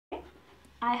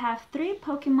I have 3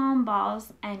 Pokemon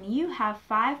balls and you have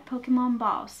 5 Pokemon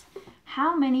balls.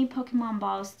 How many Pokemon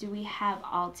balls do we have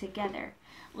all together?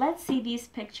 Let's see these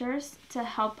pictures to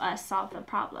help us solve the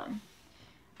problem.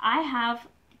 I have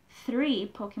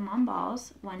 3 Pokemon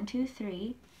balls, 1, 2,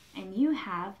 3, and you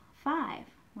have 5.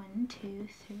 1, 2,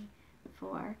 3,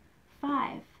 4,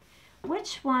 5.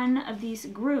 Which one of these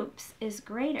groups is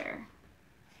greater?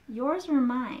 Yours or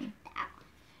mine?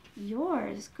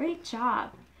 Yours. Great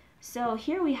job. So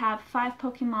here we have 5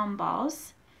 Pokemon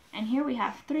balls, and here we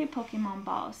have 3 Pokemon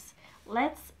balls.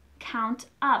 Let's count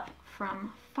up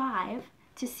from 5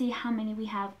 to see how many we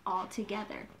have all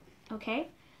together. Okay?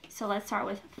 So let's start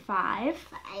with 5.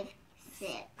 5,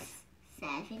 6,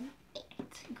 7, 8.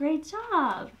 Great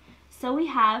job. So we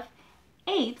have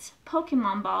 8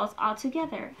 Pokemon balls all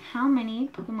together. How many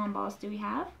Pokemon balls do we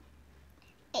have?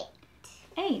 8.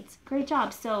 8. Great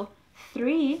job. So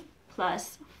 3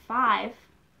 plus 5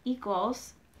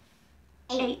 equals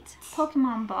 8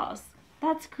 Pokemon balls.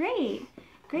 That's great.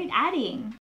 Great adding.